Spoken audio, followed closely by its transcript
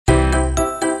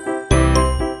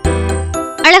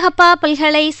அழகப்பா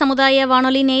பல்கலை சமுதாய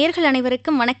வானொலி நேயர்கள்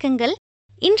அனைவருக்கும் வணக்கங்கள்.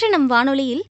 இன்று நம்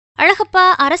வானொலியில்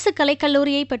அழகப்பா அரசு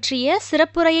கலைக்கல்லூரியை பற்றிய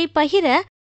சிறப்புரையை பகிர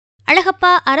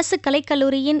அழகப்பா அரசு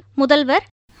கலைக்கல்லூரியின் முதல்வர்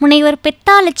முனைவர்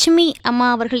பெத்தாலட்சுமி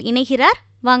அம்மா அவர்கள் இணைகிறார்.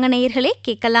 வாங்க நேயர்களே,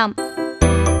 கேட்கலாம்.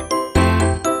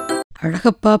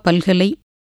 அழகப்பா பல்கலை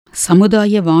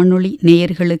சமுதாய வானொலி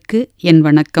நேயர்களுக்கு என்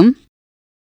வணக்கம்.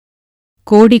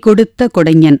 கோடி கொடுத்த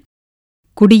கொடைஞன்,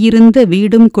 குடியிருந்த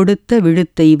வீடும் கொடுத்த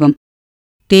விழுத்தெய்வம்,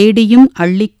 தேடியும்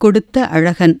அள்ளிக் கொடுத்த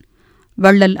அழகன்,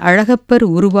 வள்ளல் அழகப்பர்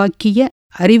உருவாக்கிய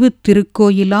அறிவுத்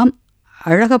திருக்கோயிலாம்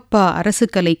அழகப்பா அரசு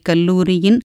கலைக்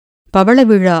கல்லூரியின்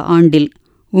பவளவிழா ஆண்டில்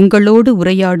உங்களோடு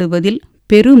உரையாடுவதில்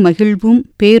பெருமகிழ்வும்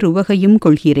பேருவகையும்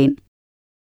கொள்கிறேன்.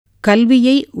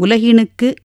 கல்வியை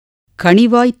உலகினுக்கு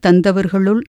கனிவாய்த்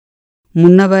தந்தவர்களுள்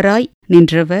முன்னவராய்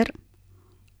நின்றவர்,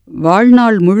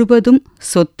 வாழ்நாள் முழுவதும்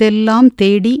சொத்தெல்லாம்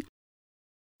தேடி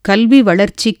கல்வி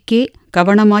வளர்ச்சிக்கே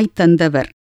கவனமாய்த் தந்தவர்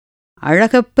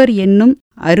அழகப்பர் என்னும்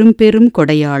அரும்பெரும்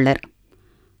கொடையாளர்.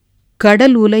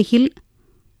 கடல் உலகில்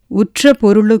உற்ற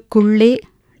பொருளுக்குள்ளே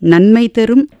நன்மை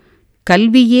தரும்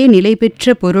கல்வியே நிலை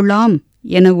பெற்ற பொருளாம்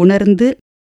என உணர்ந்து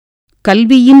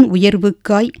கல்வியின்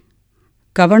உயர்வுக்காய்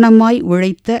கவனமாய்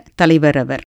உழைத்த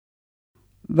தலைவரவர்.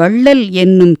 வள்ளல்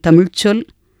என்னும் தமிழ்ச்சொல்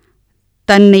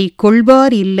தன்னை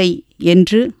கொள்வார் இல்லை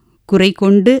என்று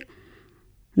குறைகொண்டு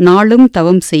நாளும்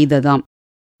தவம் செய்ததாம்.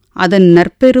 அதன்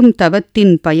நற்பெரும்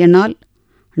தவத்தின் பயனால்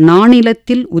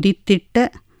நானிலத்தில் உதித்திட்ட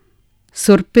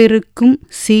சொற்பெருக்கும்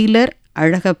சீலர்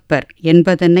அழகப்பர்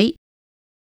என்பதனை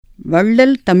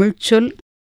வள்ளல் தமிழ்ச்சொல்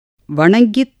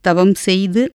வணங்கித் தவம்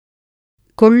செய்து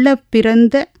கொள்ளப்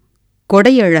பிறந்த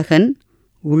கொடையழகன்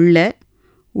உள்ள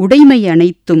உடைமை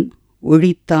அனைத்தும்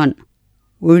ஒழித்தான்,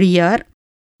 ஒழியார்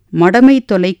மடமை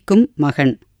தொலைக்கும்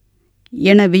மகன்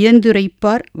என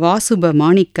வியந்துரைப்பார் வாசுப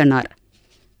மாணிக்கனார்.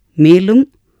 மேலும்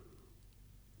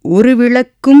ஒரு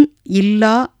விளக்கும்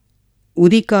இல்லா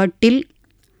உதிகாட்டில்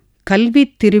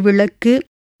கல்வித் திருவிளக்கு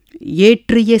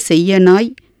ஏற்றிய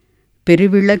செய்யனாய்,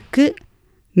 பெருவிளக்கு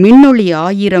மின்னொளி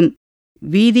 1000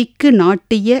 வீதிக்கு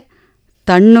நாட்டிய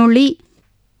தன்னொளி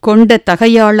கொண்ட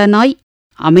தகையாளனாய்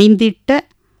அமைந்திட்ட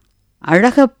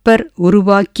அழகப்பர்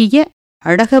உருவாக்கிய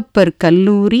அழகப்பர்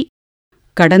கல்லூரி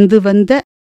கடந்து வந்த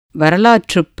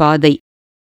வரலாற்றுப் பாதை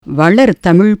வளர்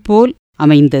தமிழ்போல்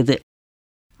அமைந்தது.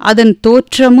 அதன்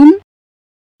தோற்றமும்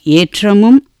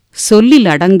ஏற்றமும் சொல்லில்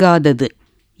அடங்காதது.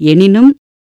 எனினும்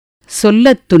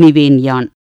சொல்லத் துணிவேன்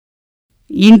யான்.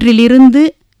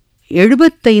 இன்றிலிருந்து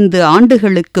 75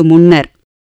 ஆண்டுகளுக்கு முன்னர்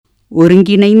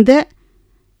ஒருங்கிணைந்த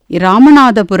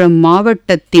இராமநாதபுரம்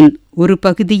மாவட்டத்தின் ஒரு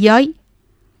பகுதியாய்,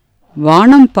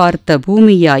 வானம் பார்த்த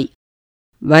பூமியாய்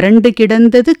வறண்டு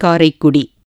கிடந்தது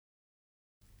காரைக்குடி.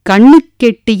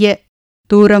 கண்ணுக்கெட்டிய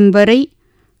தூரம் வரை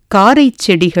காரைச்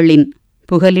செடிகளின்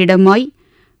புகலிடமாய்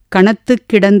கனத்துக்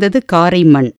கிடந்தது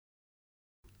காரைமண்.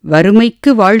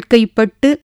 வறுமைக்கு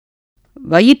வாழ்க்கைப்பட்டு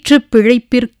வயிற்றுப்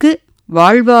பிழைப்பிற்கு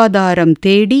வாழ்வாதாரம்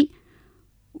தேடி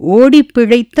ஓடிப்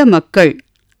பிழைத்த மக்கள்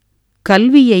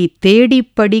கல்வியை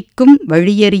தேடிப் படிக்கும்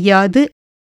வழியறியாது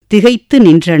திகைத்து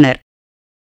நின்றனர்.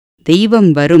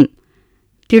 தெய்வம் வரும்,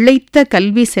 திளைத்த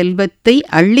கல்வி செல்வத்தை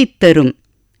அள்ளித்தரும்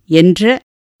என்ற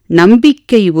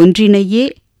நம்பிக்கை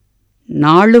ஒன்றினையே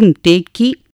நாளும்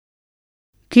தேக்கி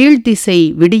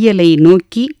கீழ்த்திசை விடியலை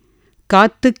நோக்கி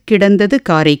காத்துக் கிடந்தது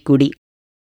காரைக்குடி.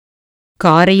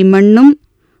 காரை மண்ணும்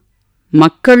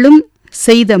மக்களும்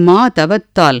செய்த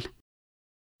தவத்தால்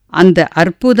அந்த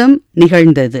அற்புதம்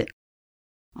நிகழ்ந்தது.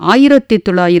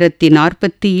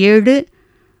 1947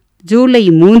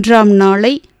 ஜூலை 3ஆம்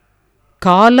நாளை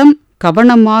காலம்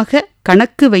கவனமாக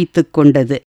கணக்கு வைத்துக்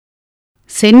கொண்டது.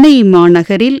 சென்னை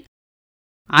மாநகரில்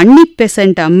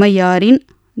அன்னிபெசன்ட் அம்மையாரின்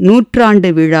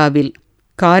 100ஆண்டு விழாவில்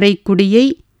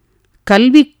காரைக்குடியை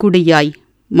கல்விக்குடியாய்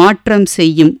மாற்றம்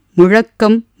செய்யும்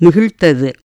முழக்கம்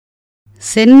முகிழ்த்தது.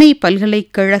 சென்னை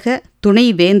பல்கலைக்கழக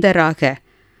துணைவேந்தராக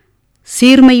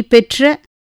சீர்மை பெற்ற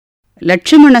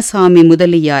லட்சுமணசாமி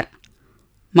முதலியார்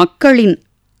மக்களின்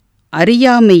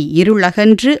அறியாமை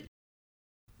இருளகன்று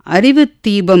அறிவுத்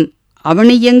தீபம்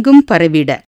அவனியெங்கும்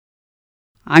பரவிட,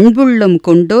 அன்புள்ளம்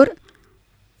கொண்டோர்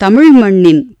தமிழ்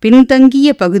மண்ணின்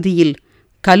பின்தங்கிய பகுதியில்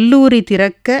கல்லூரி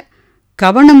திறக்க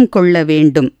கவனம் கொள்ள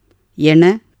வேண்டும்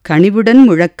என கனிவுடன்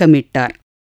முழக்கமிட்டார்.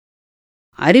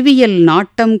 அறிவியல்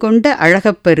நாட்டம் கொண்ட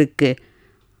அழகப்பருக்கு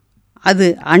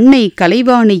அது அன்னை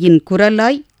கலைவாணியின்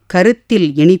குரலாய்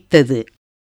கருத்தில் இனித்தது.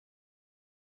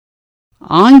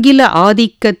 ஆங்கில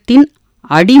ஆதிக்கத்தின்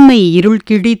அடிமை இருள்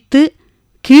கிழித்து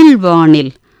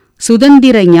கீழ்வானில்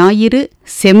சுதந்திர ஞாயிறு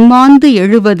செம்மாந்து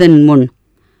எழுவதன் முன்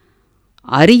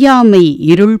அறியாமை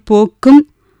இருள் போக்கும்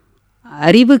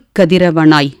அறிவுக்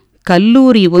கதிரவனாய்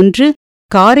கல்லூரி ஒன்று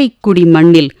காரைக்குடி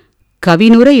மண்ணில்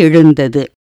கவினுர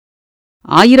எழுந்தது.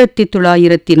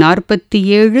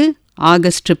 1947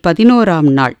 ஆகஸ்ட்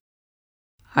 11 நாள்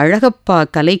அழகப்பா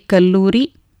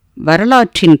கலைக்கல்லூரி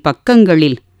வரலாற்றின்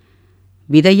பக்கங்களில்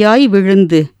விதையாய்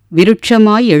விழுந்து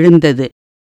விருட்சமாய் எழுந்தது.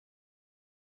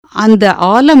 அந்த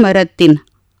ஆலமரத்தின்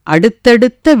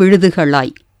அடுத்தடுத்த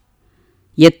விழுதுகளாய்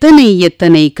எத்தனை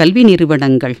எத்தனை கல்வி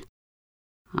நிறுவனங்கள்,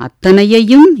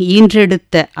 அத்தனையையும்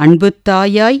ஈன்றெடுத்த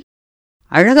அன்புத்தாயாய்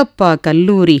அழகப்பா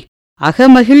கல்லூரி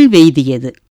அகமகிழ்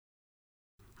வெய்தியது.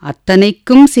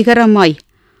 அத்தனைக்கும் சிகரமாய்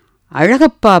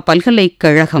அழகப்பா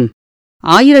பல்கலைக்கழகம்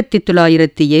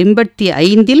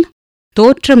 1985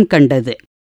 தோற்றம் கண்டது.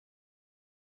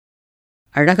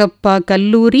 அழகப்பா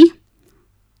கல்லூரி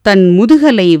தன்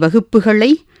முதுகலை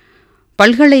வகுப்புகளை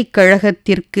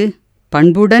பல்கலைக்கழகத்திற்கு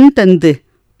பண்புடன் தந்து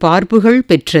பார்ப்புகள்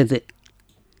பெற்றது.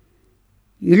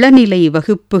 இளநிலை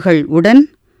வகுப்புகள் உடன்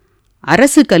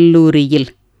அரசு கல்லூரியில்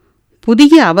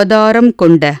புதிய அவதாரம்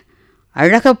கொண்ட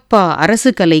அழகப்பா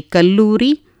அரசு கலைக்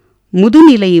கல்லூரி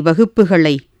முதுநிலை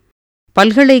வகுப்புகளை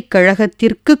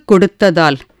பல்கலைக்கழகத்திற்கு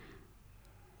கொடுத்ததால்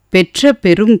பெற்ற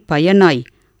பெரும் பயனாய்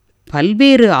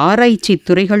பல்வேறு ஆராய்ச்சி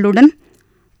துறைகளுடன்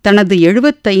தனது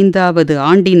 75வது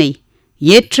ஆண்டினை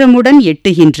ஏற்றமுடன்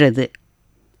எட்டுகின்றது.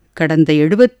 கடந்த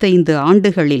 75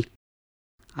 ஆண்டுகளில்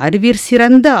அறிவிற்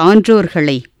சிறந்த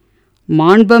ஆன்றோர்களை,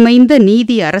 மாண்பமைந்த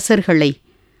நீதி அரசர்களை,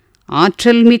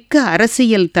 ஆற்றல் மிக்க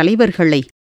அரசியல் தலைவர்களை,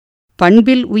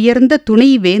 பண்பில் உயர்ந்த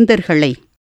துணைவேந்தர்களை,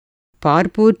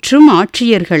 பார்ப்போற்றும்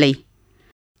ஆட்சியர்களை,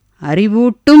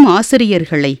 அறிவூட்டும்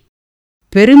ஆசிரியர்களை,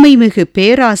 பெருமைமிகு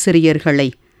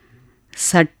பேராசிரியர்களை,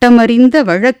 சட்டமறிந்த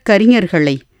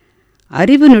வழக்கறிஞர்களை,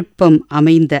 அறிவு நுட்பம்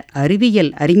அமைந்த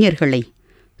அறிவியல் அறிஞர்களை,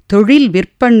 தொழில்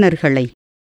விற்பன்னர்களை,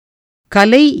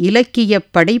 கலை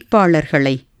இலக்கியப்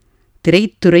படைப்பாளர்களை,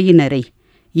 திரைத்துறையினரை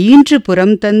ஈன்று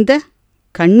புறம் தந்த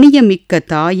கண்ணியமிக்க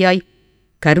தாயாய்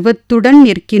கர்வத்துடன்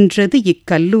நிற்கின்றது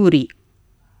இக்கல்லூரி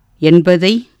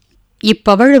என்பதை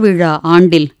இப்பவழ விழா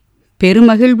ஆண்டில்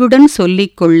பெருமகிழ்வுடன்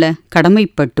சொல்லிக்கொள்ள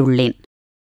கடமைப்பட்டுள்ளேன்.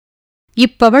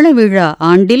 இப்பவள விழா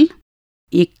ஆண்டில்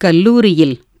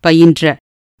இக்கல்லூரியில் பயின்ற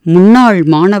முன்னாள்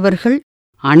மாணவர்கள்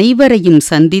அனைவரையும்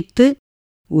சந்தித்து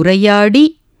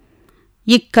உரையாடி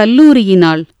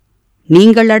இக்கல்லூரியினால்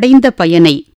நீங்கள் அடைந்த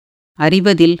பயனை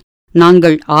அறிவதில்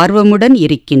நாங்கள் ஆர்வமுடன்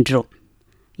இருக்கின்றோம்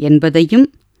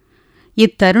என்பதையும்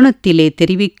இத்தருணத்திலே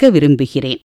தெரிவிக்க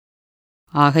விரும்புகிறேன்.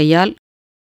 ஆகையால்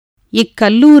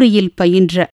இக்கல்லூரியில்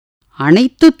பயின்ற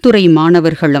அனைத்து துறை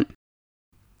மாணவர்களும்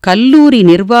கல்லூரி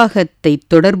நிர்வாகத்தை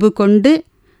தொடர்பு கொண்டு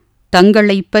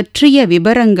தங்களைப் பற்றிய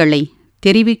விபரங்களை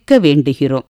தெரிவிக்க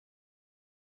வேண்டுகிறோம்.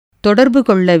 தொடர்பு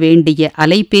கொள்ள வேண்டிய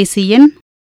அலைபேசி எண்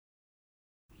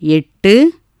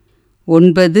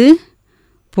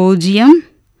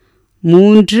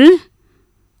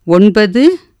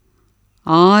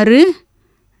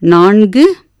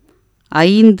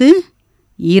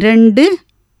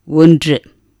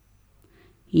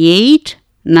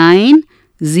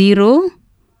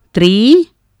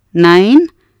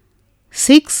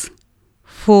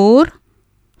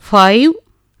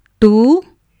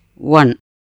 89096451.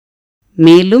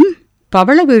 மேலும்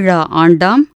பவளவிழா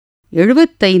ஆண்டாம்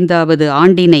 75வது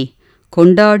ஆண்டினை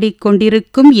கொண்டாடிக்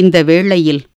கொண்டிருக்கும் இந்த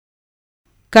வேளையில்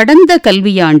கடந்த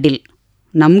கல்வியாண்டில்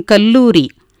நம்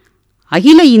கல்லூரி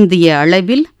அகில இந்திய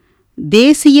அளவில்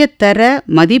தேசிய தர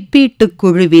மதிப்பீட்டுக்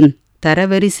குழுவின்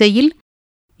தரவரிசையில்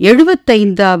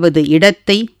 75வது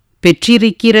இடத்தை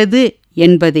பெற்றிருக்கிறது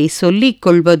என்பதை சொல்லிக்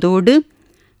கொள்வதோடு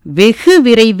வெகு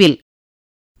விரைவில்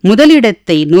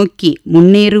முதலிடத்தை நோக்கி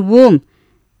முன்னேறுவோம்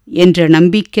என்ற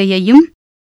நம்பிக்கையையும்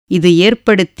இது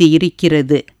ஏற்படுத்தி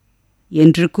இருக்கிறது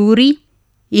என்று கூறி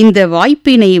இந்த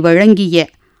வாய்ப்பினை வழங்கிய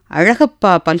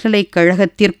அழகப்பா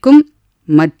பல்கலைக்கழகத்திற்கும்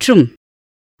மற்றும்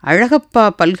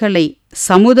அழகப்பா பல்கலை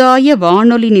சமுதாய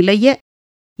வானொலி நிலைய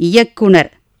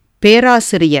இயக்குனர்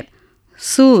பேராசிரியர்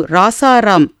சு.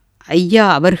 ராசாராம்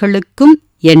ஐயா அவர்களுக்கும்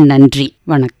என் நன்றி.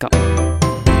 வணக்கம்.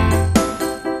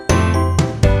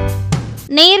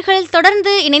 நேயர்கள்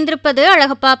தொடர்ந்து இணைந்திருப்பது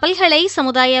அழகப்பா பல்கலை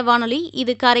சமுதாய வானொலி.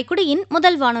 இது காரைக்குடியின்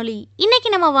முதல் வானொலி. இன்னைக்கு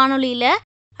நம்ம வானொலியில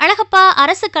அழகப்பா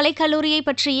அரசு கலைக்கல்லூரியை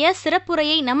பற்றிய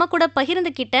சிறப்புரையை நம்ம கூட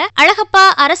பகிர்ந்துகிட்ட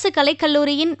அழகப்பா அரசு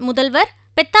கலைக்கல்லூரியின் முதல்வர்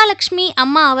பெத்தாலட்சுமி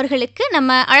அம்மா அவர்களுக்கு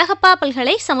நம்ம அழகப்பா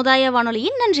பல்கலை சமுதாய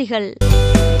வானொலியின் நன்றிகள்.